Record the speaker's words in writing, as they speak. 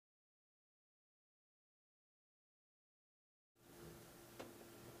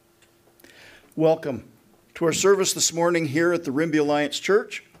Welcome to our service this morning here at the Rimbey Alliance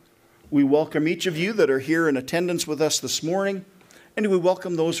Church. We welcome each of you that are here in attendance with us this morning, and we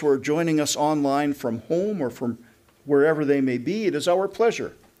welcome those who are joining us online from home or from wherever they may be. It is our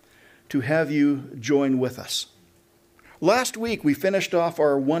pleasure to have you join with us. Last week we finished off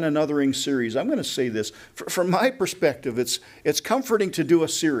our One Anothering series. I'm going to say this. From my perspective, it's comforting to do a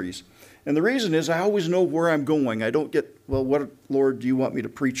series. And the reason is I always know where I'm going. I don't get, well, what, Lord, do you want me to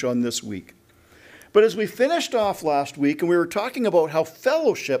preach on this week? But as we finished off last week and we were talking about how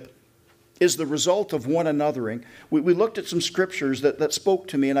fellowship is the result of one anothering, we looked at some scriptures that spoke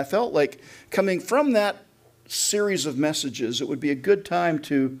to me, and I felt like coming from that series of messages, it would be a good time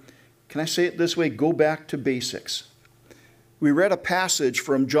to, can I say it this way, go back to basics. We read a passage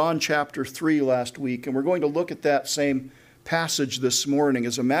from John chapter 3 last week, and we're going to look at that same passage this morning.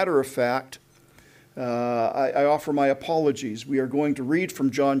 As a matter of fact, I offer my apologies. We are going to read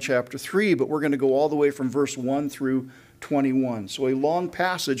from John chapter 3, but we're going to go all the way from verse 1 through 21. So a long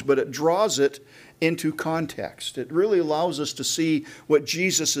passage, but it draws it into context. It really allows us to see what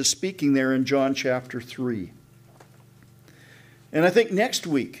Jesus is speaking there in John chapter 3. And I think next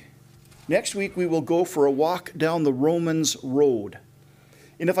week we will go for a walk down the Romans road.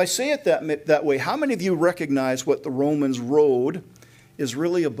 And if I say it that way, how many of you recognize what the Romans road is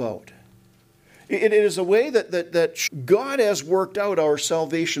really about? It is a way that God has worked out our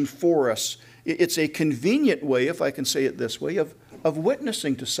salvation for us. It's a convenient way, if I can say it this way, of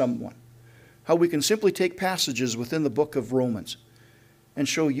witnessing to someone. How we can simply take passages within the book of Romans and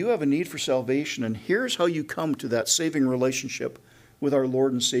show you have a need for salvation, and here's how you come to that saving relationship with our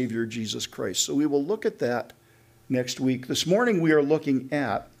Lord and Savior Jesus Christ. So we will look at that next week. This morning we are looking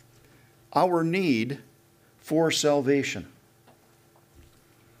at our need for salvation.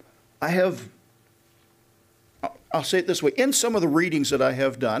 I'll say it this way, in some of the readings that I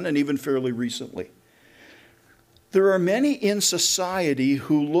have done, and even fairly recently, there are many in society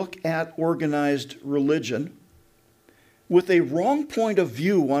who look at organized religion with a wrong point of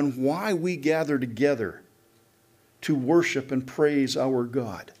view on why we gather together to worship and praise our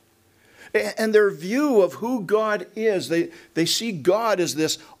God. And their view of who God is, they see God as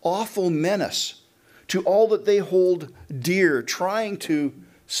this awful menace to all that they hold dear, trying to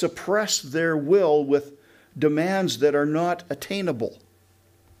suppress their will with demands that are not attainable.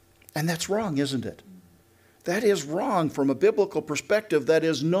 And that's wrong, isn't it? That is wrong from a biblical perspective. That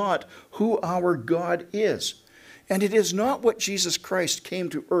is not who our God is. And it is not what Jesus Christ came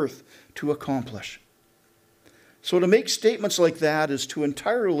to earth to accomplish. So to make statements like that is to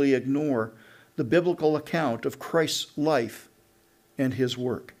entirely ignore the biblical account of Christ's life and his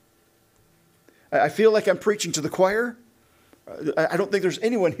work. I feel like I'm preaching to the choir. I don't think there's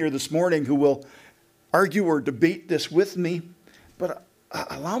anyone here this morning who will argue or debate this with me, but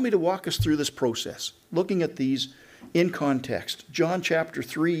allow me to walk us through this process, looking at these in context. John chapter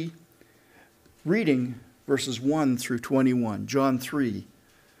 3, reading verses 1 through 21. John 3,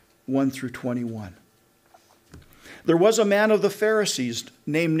 1 through 21. There was a man of the Pharisees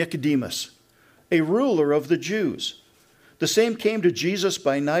named Nicodemus, a ruler of the Jews. The same came to Jesus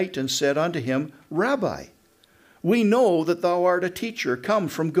by night and said unto him, Rabbi, we know that thou art a teacher come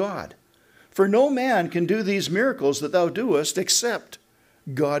from God. For no man can do these miracles that thou doest, except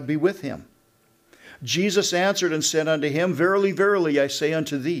God be with him. Jesus answered and said unto him, Verily, verily, I say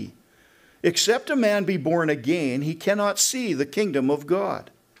unto thee, except a man be born again, he cannot see the kingdom of God.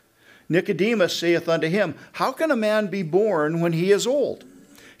 Nicodemus saith unto him, How can a man be born when he is old?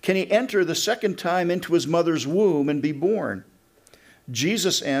 Can he enter the second time into his mother's womb and be born?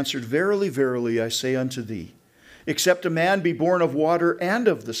 Jesus answered, Verily, verily, I say unto thee, except a man be born of water and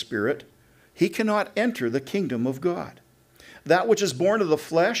of the Spirit, he cannot enter the kingdom of God. That which is born of the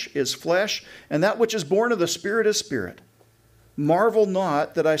flesh is flesh, and that which is born of the Spirit is spirit. Marvel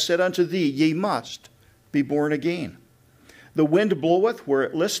not that I said unto thee, Ye must be born again. The wind bloweth where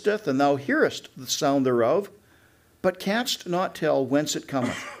it listeth, and thou hearest the sound thereof, but canst not tell whence it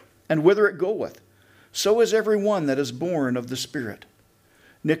cometh, and whither it goeth. So is every one that is born of the Spirit.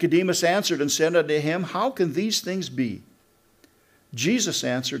 Nicodemus answered and said unto him, How can these things be? Jesus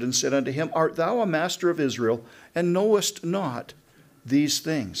answered and said unto him, Art thou a master of Israel, and knowest not these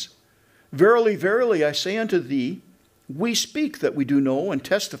things? Verily, verily, I say unto thee, we speak that we do know, and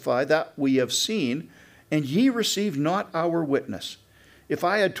testify that we have seen, and ye receive not our witness. If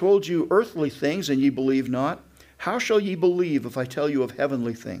I had told you earthly things, and ye believe not, how shall ye believe if I tell you of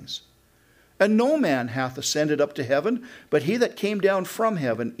heavenly things? And no man hath ascended up to heaven, but he that came down from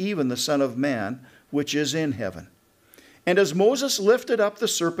heaven, even the Son of Man, which is in heaven. And as Moses lifted up the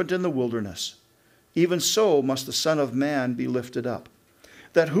serpent in the wilderness, even so must the Son of Man be lifted up,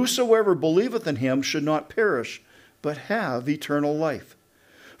 that whosoever believeth in him should not perish, but have eternal life.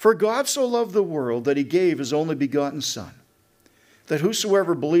 For God so loved the world that he gave his only begotten Son, that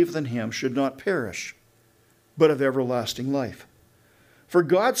whosoever believeth in him should not perish, but have everlasting life. For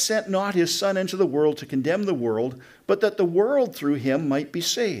God sent not his Son into the world to condemn the world, but that the world through him might be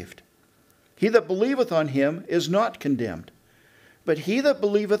saved. He that believeth on him is not condemned, but he that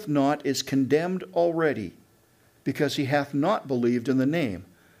believeth not is condemned already, because he hath not believed in the name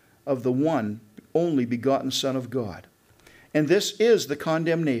of the one only begotten Son of God. And this is the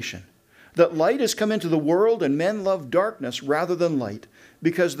condemnation, that light is come into the world, and men love darkness rather than light,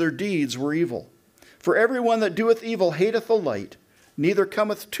 because their deeds were evil. For every one that doeth evil hateth the light, neither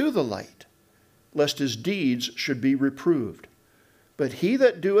cometh to the light, lest his deeds should be reproved. But he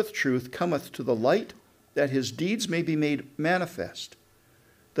that doeth truth cometh to the light, that his deeds may be made manifest,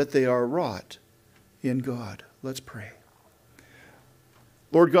 that they are wrought in God. Let's pray.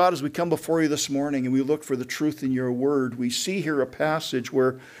 Lord God, as we come before you this morning and we look for the truth in your word, we see here a passage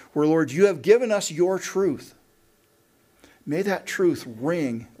where Lord, you have given us your truth. May that truth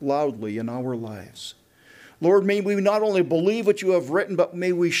ring loudly in our lives. Lord, may we not only believe what you have written, but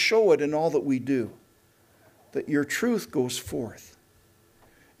may we show it in all that we do, that your truth goes forth.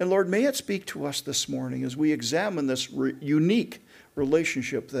 And Lord, may it speak to us this morning as we examine this unique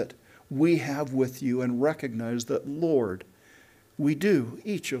relationship that we have with you and recognize that, Lord, we do,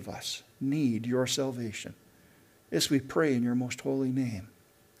 each of us, need your salvation. This we pray in your most holy name.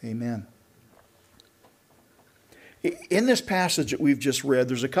 Amen. In this passage that we've just read,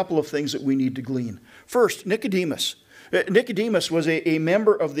 there's a couple of things that we need to glean. First, Nicodemus. Nicodemus was a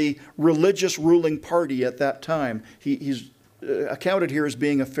member of the religious ruling party at that time. He's accounted here as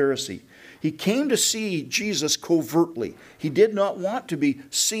being a Pharisee. He came to see Jesus covertly. He did not want to be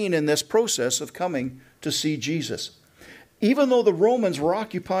seen in this process of coming to see Jesus. Even though the Romans were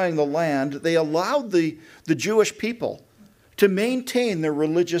occupying the land, they allowed the Jewish people to maintain their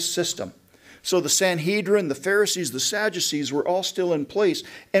religious system. So the Sanhedrin, the Pharisees, the Sadducees were all still in place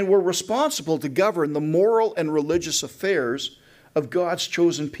and were responsible to govern the moral and religious affairs of God's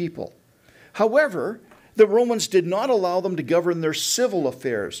chosen people. However, the Romans did not allow them to govern their civil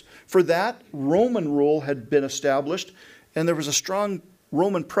affairs. For that, Roman rule had been established, and there was a strong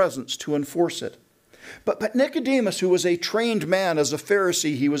Roman presence to enforce it. But Nicodemus, who was a trained man as a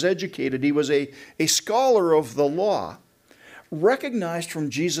Pharisee, he was educated, he was a scholar of the law, recognized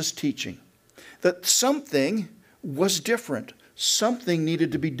from Jesus' teaching that something was different, something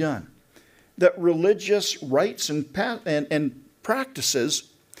needed to be done, that religious rites and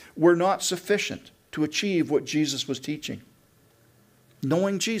practices were not sufficient to achieve what Jesus was teaching.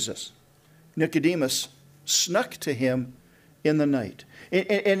 Knowing Jesus, Nicodemus snuck to him in the night.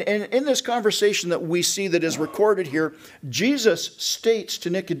 And in this conversation that we see that is recorded here, Jesus states to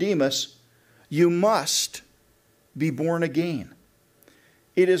Nicodemus, you must be born again.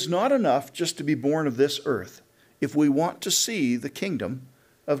 It is not enough just to be born of this earth if we want to see the kingdom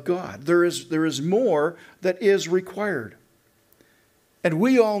of God. There is more that is required. And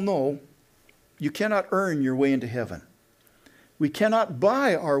we all know you cannot earn your way into heaven. We cannot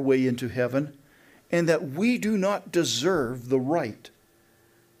buy our way into heaven, and that we do not deserve the right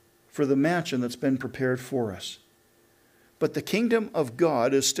for the mansion that's been prepared for us. But the kingdom of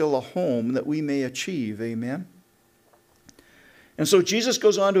God is still a home that we may achieve. Amen? And so Jesus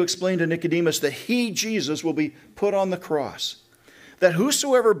goes on to explain to Nicodemus that he, Jesus, will be put on the cross. That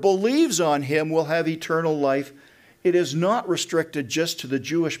whosoever believes on him will have eternal life. It is not restricted just to the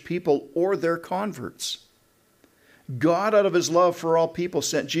Jewish people or their converts. God, out of his love for all people,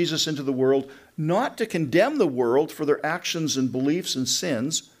 sent Jesus into the world not to condemn the world for their actions and beliefs and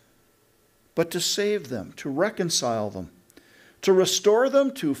sins, but to save them, to reconcile them, to restore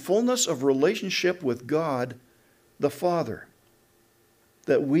them to fullness of relationship with God the Father.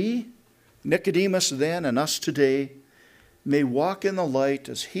 That we, Nicodemus then and us today, may walk in the light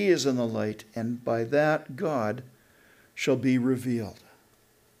as he is in the light, and by that God shall be revealed.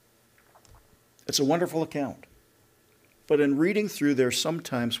 It's a wonderful account. But in reading through there,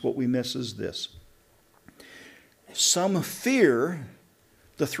 sometimes what we miss is this. Some fear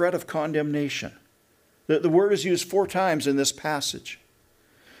the threat of condemnation. The word is used 4 times in this passage,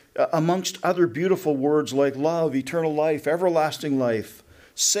 amongst other beautiful words like love, eternal life, everlasting life,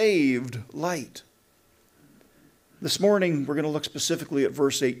 saved, light. This morning, we're going to look specifically at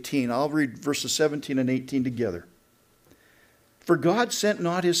verse 18. I'll read verses 17 and 18 together. For God sent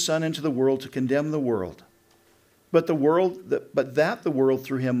not his Son into the world to condemn the world, but that the world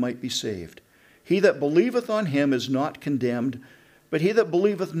through him might be saved. He that believeth on him is not condemned, but he that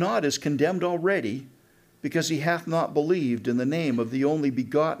believeth not is condemned already, because he hath not believed in the name of the only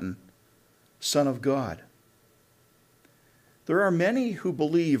begotten Son of God. There are many who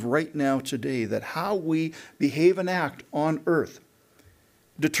believe right now today that how we behave and act on earth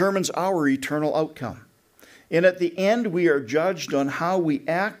determines our eternal outcome. And at the end, we are judged on how we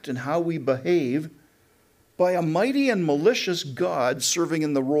act and how we behave by a mighty and malicious God serving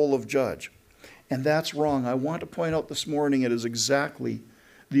in the role of judge. And that's wrong. I want to point out this morning it is exactly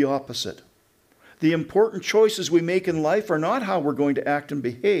the opposite. The important choices we make in life are not how we're going to act and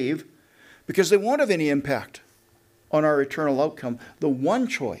behave, because they won't have any impact on our eternal outcome. The one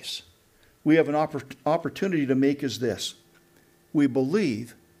choice we have an opportunity to make is this: we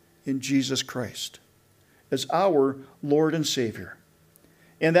believe in Jesus Christ as our Lord and Savior.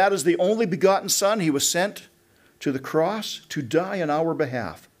 And that is the only begotten Son. He was sent to the cross to die on our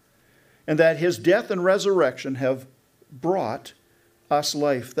behalf. And that his death and resurrection have brought us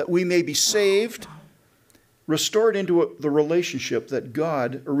life, that we may be saved, restored into the relationship that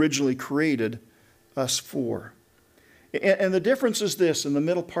God originally created us for. And the difference is this in the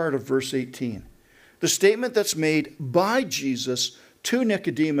middle part of verse 18. The statement that's made by Jesus to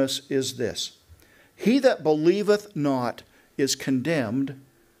Nicodemus is this: he that believeth not is condemned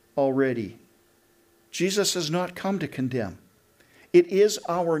already. Jesus has not come to condemn. It is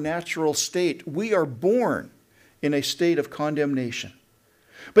our natural state. We are born in a state of condemnation.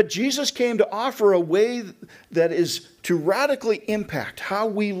 But Jesus came to offer a way that is to radically impact how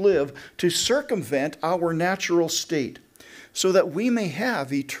we live, to circumvent our natural state, so that we may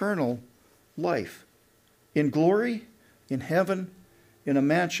have eternal life in glory, in heaven, in a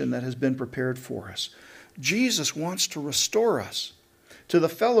mansion that has been prepared for us. Jesus wants to restore us to the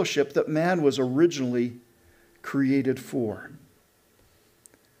fellowship that man was originally created for.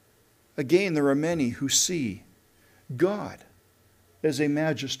 Again, there are many who see God as a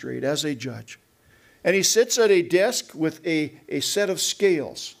magistrate, as a judge. And he sits at a desk with a set of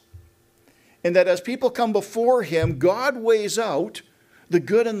scales. And that as people come before him, God weighs out the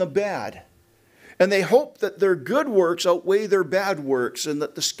good and the bad. And they hope that their good works outweigh their bad works, and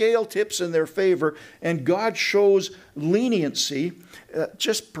that the scale tips in their favor, and God shows leniency.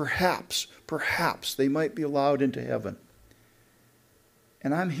 Just perhaps they might be allowed into heaven.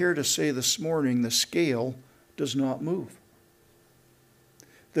 And I'm here to say this morning, the scale does not move.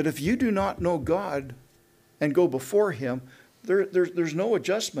 That if you do not know God and go before him, there's no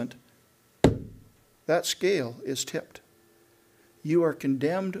adjustment. That scale is tipped. You are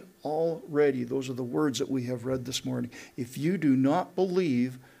condemned already. Those are the words that we have read this morning. If you do not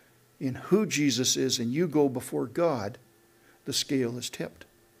believe in who Jesus is and you go before God, the scale is tipped.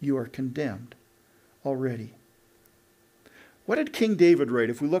 You are condemned already. What did King David write?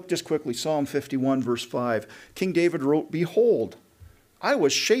 If we look just quickly, Psalm 51, verse 5. King David wrote, "Behold, I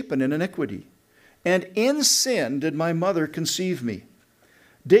was shapen in iniquity, and in sin did my mother conceive me."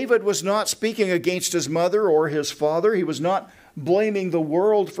 David was not speaking against his mother or his father. He was not blaming the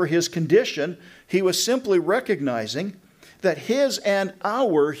world for his condition. He was simply recognizing that his and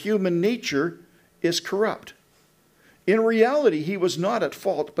our human nature is corrupt. In reality, he was not at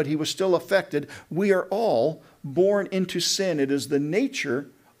fault, but he was still affected. We are all born into sin. It is the nature,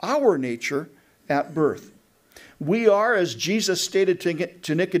 our nature, at birth. We are, as Jesus stated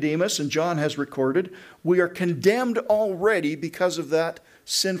to Nicodemus, and John has recorded, we are condemned already because of that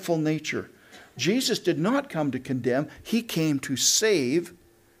sinful nature. Jesus did not come to condemn. He came to save,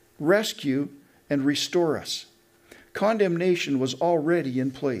 rescue, and restore us. Condemnation was already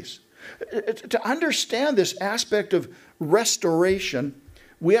in place. To understand this aspect of restoration,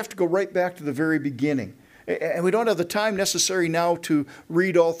 we have to go right back to the very beginning. And we don't have the time necessary now to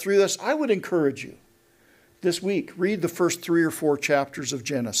read all through this. I would encourage you this week, read the first 3 or 4 chapters of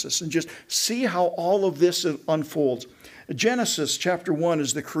Genesis and just see how all of this unfolds. Genesis chapter 1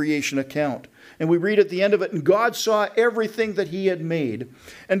 is the creation account. And we read at the end of it, "And God saw everything that he had made.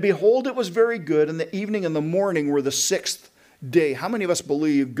 And behold, it was very good. And the evening and the morning were the 6th day." How many of us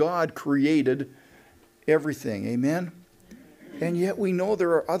believe God created everything? Amen? And yet we know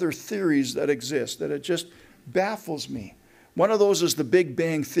there are other theories that exist that it just baffles me. One of those is the Big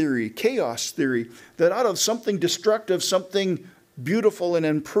Bang theory, chaos theory, that out of something destructive, something beautiful and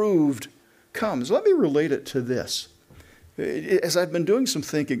improved comes. Let me relate it to this, as I've been doing some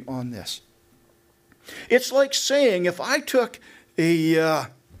thinking on this. It's like saying if I took I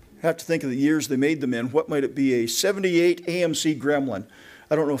have to think of the years they made them in, what might it be, a 78 AMC Gremlin.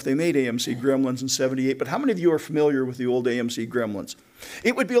 I don't know if they made AMC Gremlins in 78, but how many of you are familiar with the old AMC Gremlins?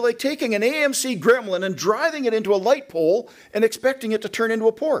 It would be like taking an AMC Gremlin and driving it into a light pole and expecting it to turn into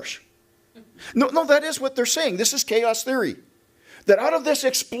a Porsche. No, that is what they're saying. This is chaos theory. That out of this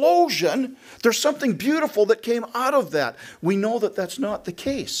explosion, there's something beautiful that came out of that. We know that that's not the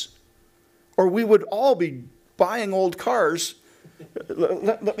case. Or we would all be buying old cars.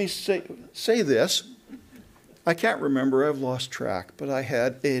 Let me say this. I can't remember. I've lost track. But I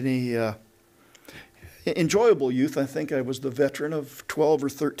had any enjoyable youth. I think I was the veteran of 12 or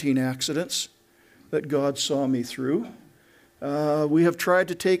 13 accidents that God saw me through. We have tried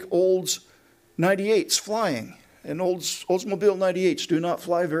to take Olds 98s flying. And Oldsmobile 98s do not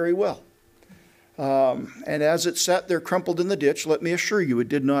fly very well. And as it sat there crumpled in the ditch, let me assure you, it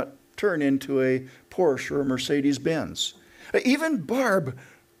did not turn into a Porsche or a Mercedes-Benz. Even Barb,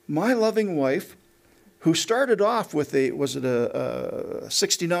 my loving wife, who started off with was it a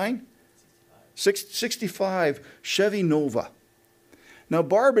 69? 65 Chevy Nova. Now,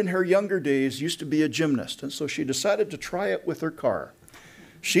 Barb in her younger days used to be a gymnast, and so she decided to try it with her car.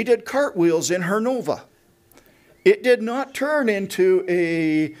 She did cartwheels in her Nova. It did not turn into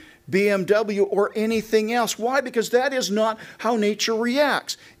a BMW or anything else. Why? Because that is not how nature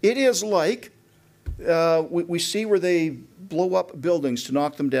reacts. It is like we see where they blow up buildings to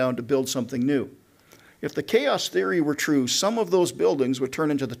knock them down to build something new. If the chaos theory were true, some of those buildings would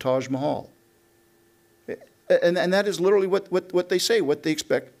turn into the Taj Mahal. And that is literally what they say, what they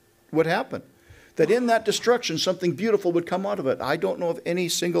expect would happen. That in that destruction, something beautiful would come out of it. I don't know of any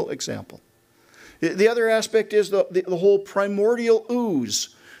single example. The other aspect is the whole primordial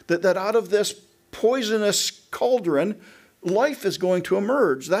ooze, that out of this poisonous cauldron, life is going to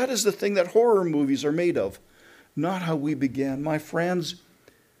emerge. That is the thing that horror movies are made of, not how we began. My friends,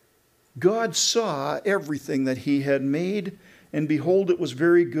 God saw everything that he had made, and behold, it was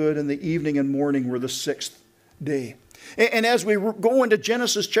very good, and the evening and morning were the sixth day. And as we go into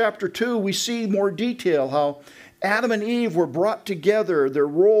Genesis chapter 2, we see more detail how Adam and Eve were brought together, their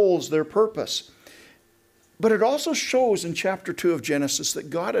roles, their purpose. But it also shows in chapter 2 of Genesis that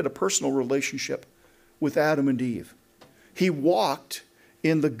God had a personal relationship with Adam and Eve. He walked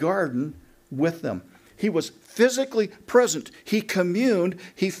in the garden with them. He was physically present. He communed,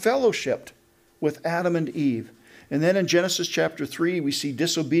 he fellowshipped with Adam and Eve. And then in Genesis chapter 3, we see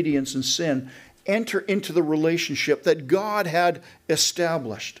disobedience and sin enter into the relationship that God had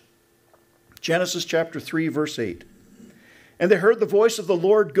established. Genesis chapter 3, verse 8. And they heard the voice of the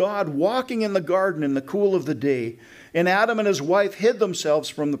Lord God walking in the garden in the cool of the day. And Adam and his wife hid themselves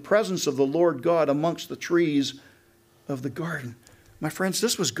from the presence of the Lord God amongst the trees of the garden. My friends,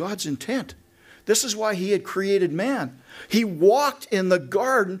 this was God's intent. This is why he had created man. He walked in the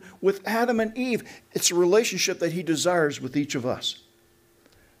garden with Adam and Eve. It's a relationship that he desires with each of us.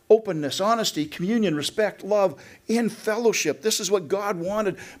 Openness, honesty, communion, respect, love, in fellowship. This is what God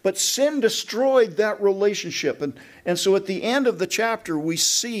wanted. But sin destroyed that relationship. And so at the end of the chapter, we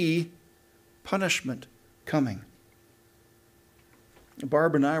see punishment coming.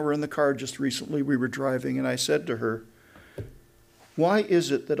 Barb and I were in the car just recently. We were driving, and I said to her, why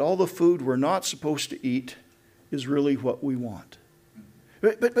is it that all the food we're not supposed to eat is really what we want?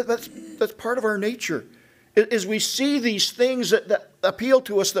 But that's part of our nature. Is we see these things that appeal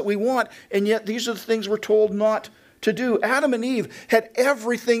to us that we want, and yet these are the things we're told not to do. Adam and Eve had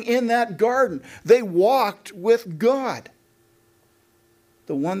everything in that garden. They walked with God.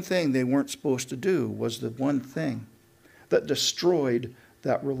 The one thing they weren't supposed to do was the one thing that destroyed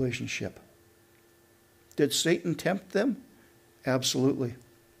that relationship. Did Satan tempt them? Absolutely.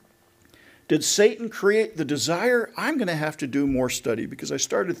 Did Satan create the desire? I'm going to have to do more study because I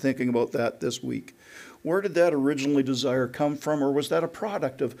started thinking about that this week. Where did that originally desire come from, or was that a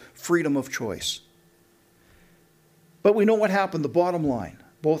product of freedom of choice? But we know what happened, the bottom line.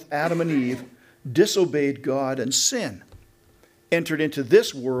 Both Adam and Eve disobeyed God, and sin entered into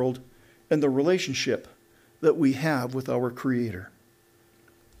this world and the relationship that we have with our Creator.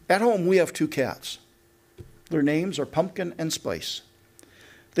 At home, we have two cats. Their names are Pumpkin and Spice.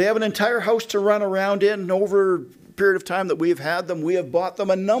 They have an entire house to run around in, and over a period of time that we have had them, we have bought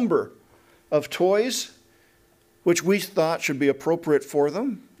them a number of toys which we thought should be appropriate for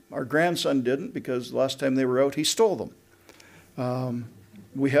them. Our grandson didn't, because the last time they were out, he stole them.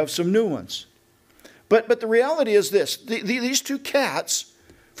 We have some new ones. But the reality is this. These two cats,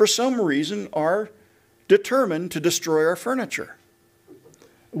 for some reason, are determined to destroy our furniture.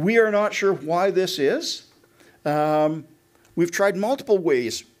 We are not sure why this is. We've tried multiple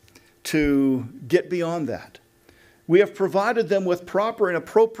ways to get beyond that. We have provided them with proper and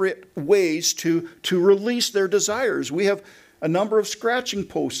appropriate ways to release their desires. We have a number of scratching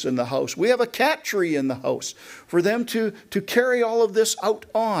posts in the house. We have a cat tree in the house for them to carry all of this out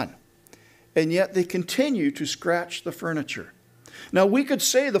on. And yet they continue to scratch the furniture. Now, we could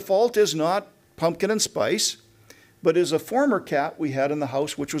say the fault is not Pumpkin and Spice. but is a former cat we had in the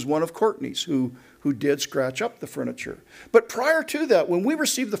house, which was one of Courtney's, who did scratch up the furniture. But prior to that, when we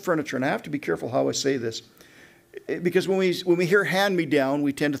received the furniture, and I have to be careful how I say this, because when we hear hand-me-down,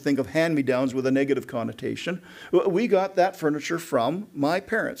 we tend to think of hand-me-downs with a negative connotation. We got that furniture from my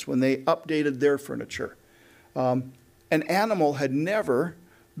parents when they updated their furniture. An animal had never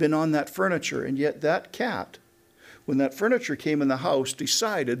been on that furniture, and yet that cat, when that furniture came in the house,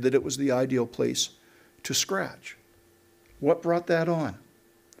 decided that it was the ideal place to scratch. What brought that on?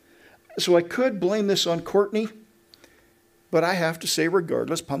 So I could blame this on Courtney, but I have to say,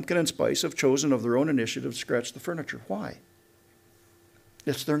 regardless, Pumpkin and Spice have chosen of their own initiative to scratch the furniture. Why?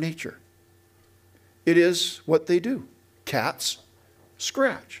 It's their nature. It is what they do. Cats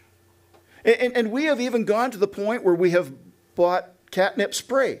scratch. And we have even gone to the point where we have bought catnip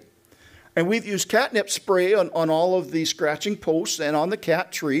spray. And we've used catnip spray on all of the scratching posts and on the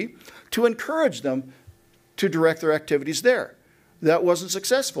cat tree to encourage them to direct their activities there. That wasn't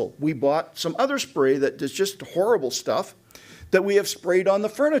successful. We bought some other spray that is just horrible stuff that we have sprayed on the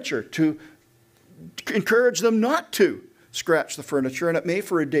furniture to encourage them not to scratch the furniture, and it may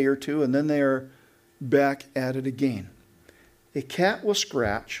for a day or two, and then they are back at it again. A cat will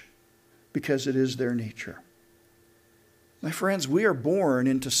scratch because it is their nature. My friends, we are born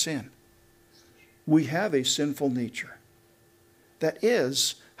into sin. We have a sinful nature. That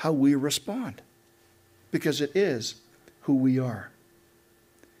is how we respond, because it is who we are.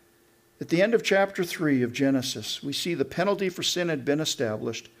 At the end of chapter 3 of Genesis, we see the penalty for sin had been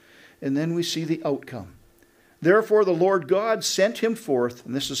established, and then we see the outcome. Therefore the Lord God sent him forth,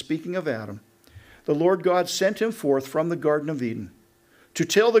 and this is speaking of Adam, the Lord God sent him forth from the Garden of Eden to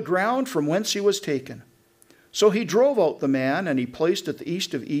till the ground from whence he was taken. So he drove out the man, and he placed at the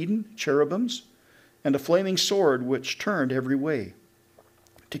east of Eden cherubims and a flaming sword which turned every way,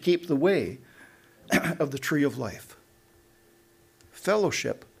 to keep the way of the tree of life.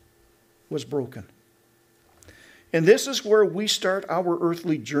 Fellowship was broken. And this is where we start our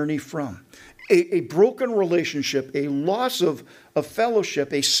earthly journey from. A broken relationship, a loss of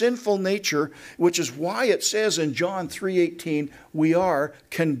fellowship, a sinful nature, which is why it says in John 3:18, we are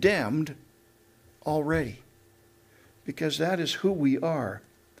condemned already. Because that is who we are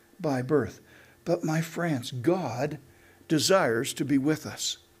by birth. But my friends, God desires to be with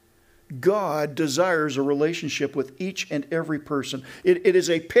us. God desires a relationship with each and every person. It is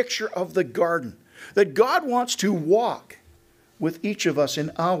a picture of the garden, that God wants to walk with each of us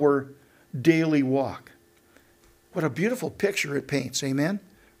in our daily walk. What a beautiful picture it paints, amen?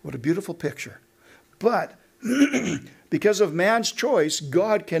 What a beautiful picture. But because of man's choice,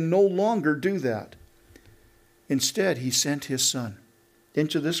 God can no longer do that. Instead, he sent his Son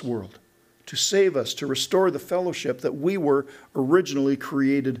into this world to save us, to restore the fellowship that we were originally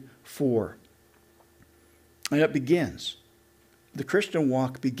created for. And it begins. The Christian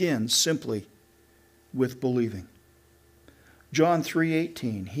walk begins simply with believing. John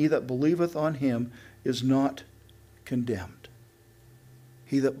 3:18, he that believeth on him is not condemned.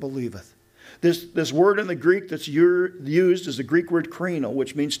 He that believeth. This word in the Greek that's used is the Greek word krino,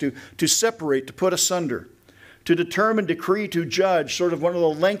 which means to separate, to put asunder, to determine, decree, to judge. Sort of one of the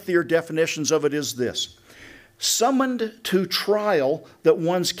lengthier definitions of it is this: summoned to trial that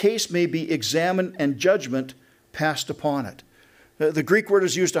one's case may be examined and judgment passed upon it. The Greek word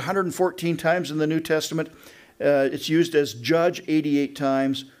is used 114 times in the New Testament. It's used as judge 88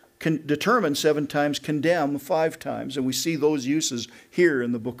 times, determine 7 times, condemn 5 times. And we see those uses here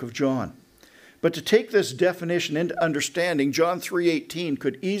in the book of John. But to take this definition into understanding, John 3:18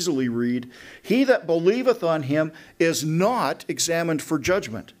 could easily read, he that believeth on him is not examined for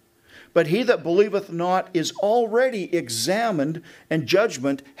judgment, but he that believeth not is already examined, and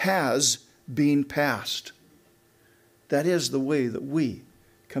judgment has been passed. That is the way that we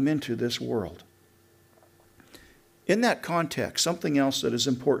come into this world. In that context, something else that is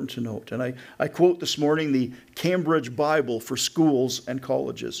important to note, and I quote this morning the Cambridge Bible for schools and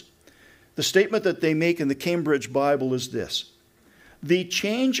colleges. The statement that they make in the Cambridge Bible is this: the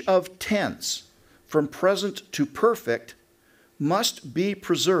change of tense from present to perfect must be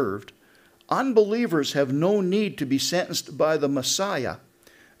preserved. Unbelievers have no need to be sentenced by the Messiah.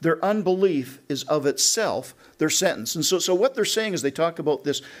 Their unbelief is of itself their sentence. And so what they're saying as they talk about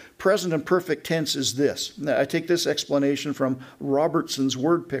this present and perfect tense is this. Now, I take this explanation from Robertson's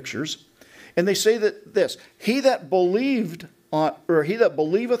Word Pictures. And they say that this: he that believeth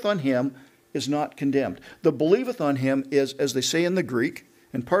on him is not condemned. The believeth on him is, as they say in the Greek,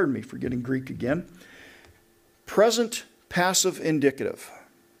 and pardon me for getting Greek again, present passive indicative,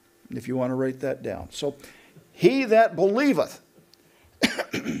 if you want to write that down. So, he that believeth,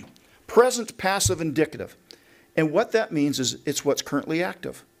 present passive indicative. And what that means is it's what's currently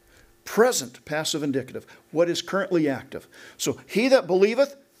active. Present, passive, indicative. What is currently active. So he that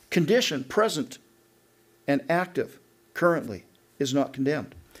believeth, condition, present, and active, currently, is not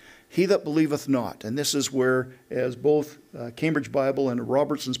condemned. He that believeth not, and this is where, as both Cambridge Bible and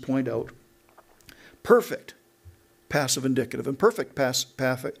Robertson's point out, perfect, passive, indicative. And perfect, passive,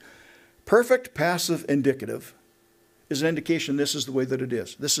 indicative is an indication this is the way that it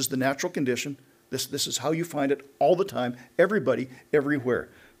is. This is the natural condition. This is how you find it all the time, everybody, everywhere.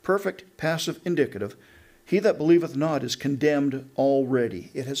 Perfect, passive, indicative. He that believeth not is condemned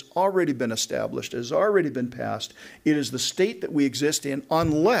already. It has already been established. It has already been passed. It is the state that we exist in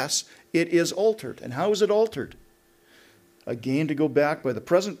unless it is altered. And how is it altered? Again, to go back by the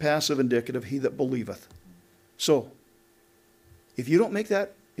present, passive, indicative, he that believeth. So, if you don't make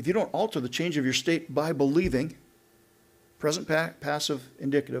that, if you don't alter the change of your state by believing, present, passive,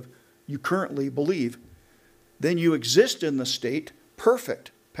 indicative, you currently believe, then you exist in the state,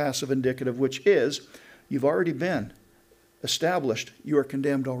 perfect, passive, indicative, which is, you've already been established, you are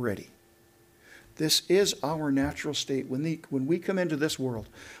condemned already. This is our natural state when we come into this world.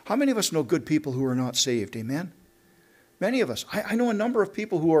 How many of us know good people who are not saved? Amen? Many of us. I know a number of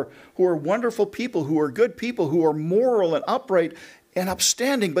people who are wonderful people, who are good people, who are moral and upright and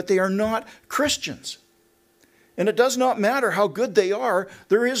upstanding, but they are not Christians. And it does not matter how good they are.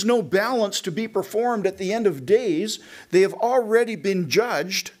 There is no balance to be performed at the end of days. They have already been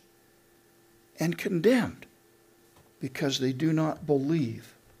judged and condemned because they do not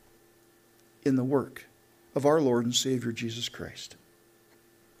believe in the work of our Lord and Savior Jesus Christ.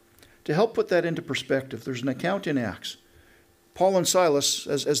 To help put that into perspective, there's an account in Acts. Paul and Silas,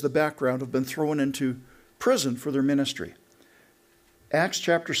 as the background, have been thrown into prison for their ministry. Acts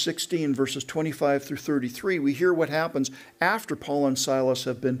chapter 16, verses 25 through 33, we hear what happens after Paul and Silas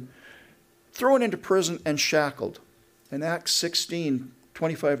have been thrown into prison and shackled. In Acts 16,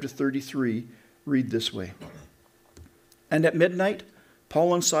 25 to 33, read this way. And at midnight,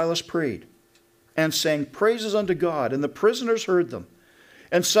 Paul and Silas prayed and sang praises unto God, and the prisoners heard them.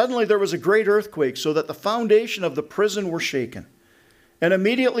 And suddenly there was a great earthquake, so that the foundation of the prison were shaken. And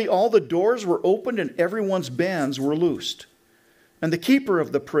immediately all the doors were opened, and everyone's bands were loosed. And the keeper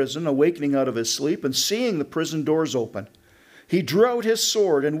of the prison, awakening out of his sleep, and seeing the prison doors open, he drew out his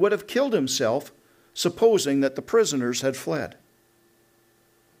sword and would have killed himself, supposing that the prisoners had fled.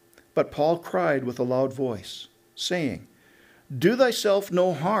 But Paul cried with a loud voice, saying, Do thyself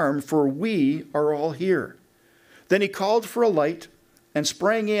no harm, for we are all here. Then he called for a light, and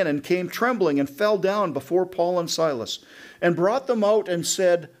sprang in, and came trembling, and fell down before Paul and Silas, and brought them out, and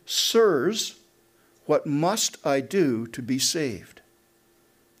said, Sirs, what must I do to be saved?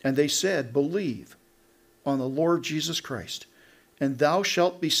 And they said, Believe on the Lord Jesus Christ, and thou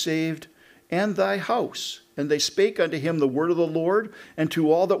shalt be saved, and thy house. And they spake unto him the word of the Lord, and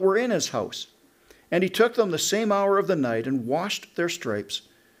to all that were in his house. And he took them the same hour of the night, and washed their stripes,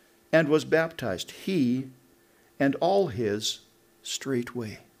 and was baptized, he and all his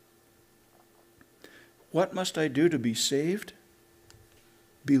straightway. What must I do to be saved?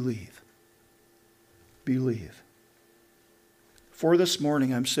 Believe. Believe. For this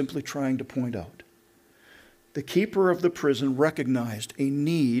morning, I'm simply trying to point out, the keeper of the prison recognized a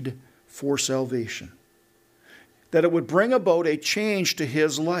need for salvation, that it would bring about a change to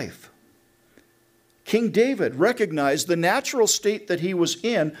his life. King David recognized the natural state that he was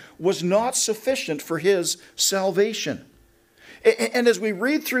in was not sufficient for his salvation. And as we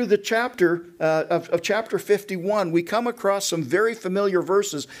read through the chapter of chapter 51, we come across some very familiar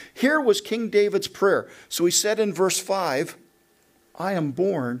verses. Here was King David's prayer. So he said in verse 5, I am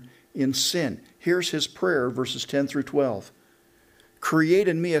born in sin. Here's his prayer, verses 10 through 12. Create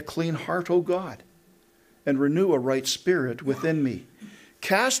in me a clean heart, O God, and renew a right spirit within me.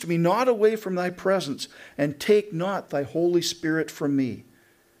 Cast me not away from thy presence, and take not thy Holy Spirit from me.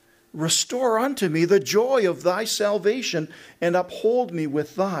 Restore unto me the joy of thy salvation, and uphold me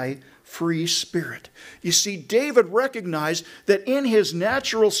with thy free spirit. You see, David recognized that in his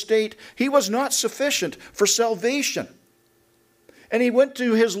natural state, he was not sufficient for salvation. And he went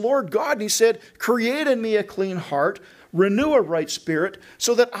to his Lord God and he said, Create in me a clean heart, renew a right spirit,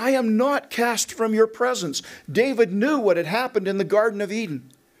 so that I am not cast from your presence. David knew what had happened in the Garden of Eden.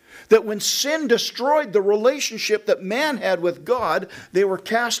 That when sin destroyed the relationship that man had with God, they were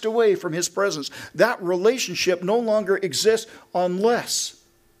cast away from his presence. That relationship no longer exists unless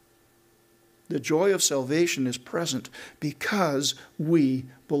the joy of salvation is present because we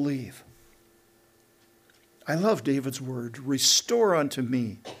believe. I love David's word, restore unto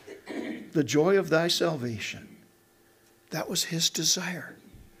me the joy of thy salvation. That was his desire,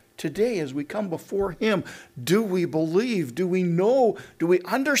 today as we come before Him, do we believe? Do we know? Do we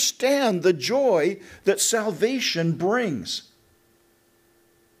understand the joy that salvation brings?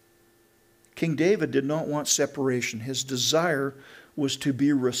 King David did not want separation. His desire was to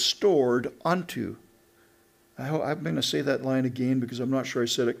be restored unto. I'm going to say that line again because I'm not sure I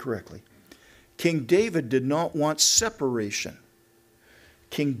said it correctly. King David did not want separation.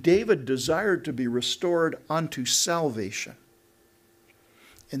 King David desired to be restored unto salvation.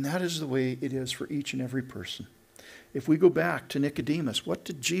 And that is the way it is for each and every person. If we go back to Nicodemus, what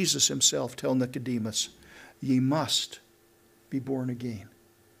did Jesus himself tell Nicodemus? Ye must be born again.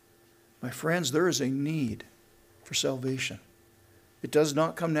 My friends, there is a need for salvation. It does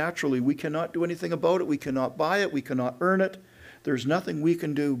not come naturally. We cannot do anything about it. We cannot buy it. We cannot earn it. There's nothing we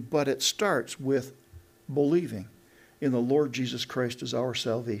can do, but it starts with believing in the Lord Jesus Christ as our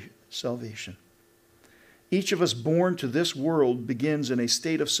salvation. Each of us born to this world begins in a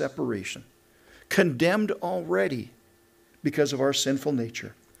state of separation, condemned already because of our sinful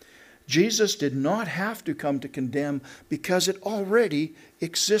nature. Jesus did not have to come to condemn because it already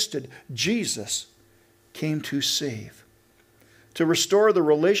existed. Jesus came to save, to restore the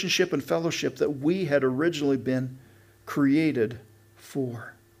relationship and fellowship that we had originally been created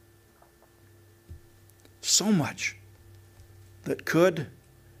for. So much that could,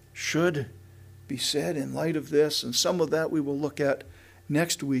 should be said in light of this, and some of that we will look at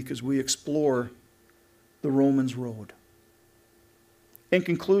next week as we explore the Romans road. In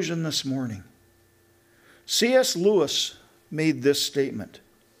conclusion this morning, C.S. Lewis made this statement.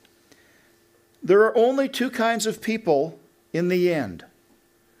 There are only two kinds of people in the end.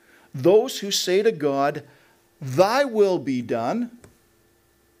 Those who say to God, "Thy will be done,"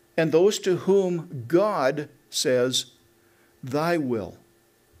 and those to whom God says, "Thy will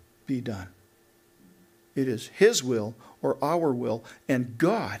be done." It is His will or our will, and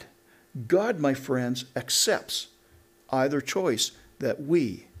God, my friends, accepts either choice that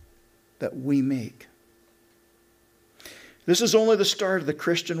we make. This is only the start of the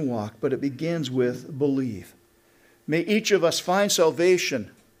Christian walk, but it begins with believe. May each of us find salvation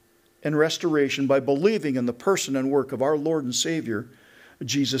and restoration by believing in the person and work of our Lord and Savior,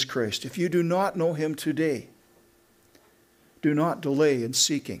 Jesus Christ. If you do not know Him today, do not delay in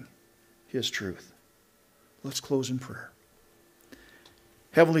seeking His truth. Let's close in prayer.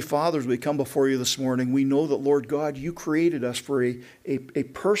 Heavenly Father, as we come before you this morning, we know that, Lord God, you created us for a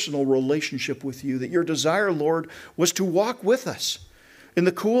personal relationship with you, that your desire, Lord, was to walk with us in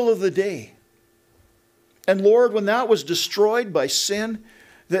the cool of the day. And Lord, when that was destroyed by sin,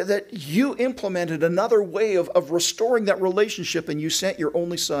 that you implemented another way of restoring that relationship, and you sent your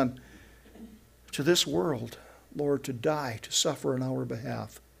only Son to this world, Lord, to die, to suffer on our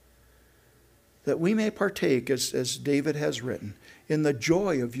behalf, that we may partake, as David has written, in the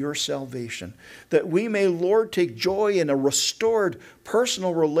joy of your salvation, that we may, Lord, take joy in a restored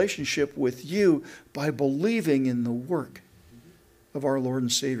personal relationship with you by believing in the work of our Lord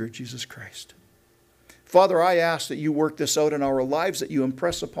and Savior, Jesus Christ. Father, I ask that you work this out in our lives, that you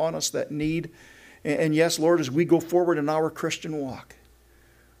impress upon us that need. And yes, Lord, as we go forward in our Christian walk,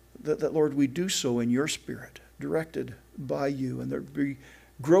 that Lord, we do so in your Spirit, directed by you, and there be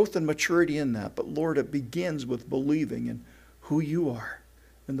growth and maturity in that. But Lord, it begins with believing in who you are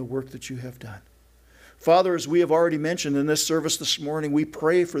and the work that you have done. Father, as we have already mentioned in this service this morning, we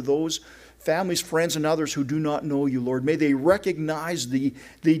pray for those families, friends, and others who do not know you, Lord. May they recognize the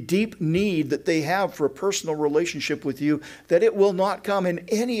deep need that they have for a personal relationship with you, that it will not come in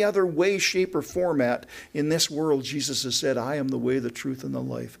any other way, shape, or format in this world. Jesus has said, I am the way, the truth, and the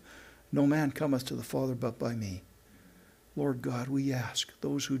life. No man cometh to the Father but by me. Lord God, we ask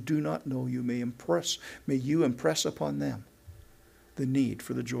those who do not know you, may you impress upon them the need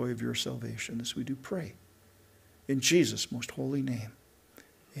for the joy of your salvation, as we do pray. In Jesus' most holy name,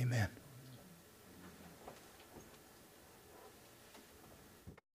 amen.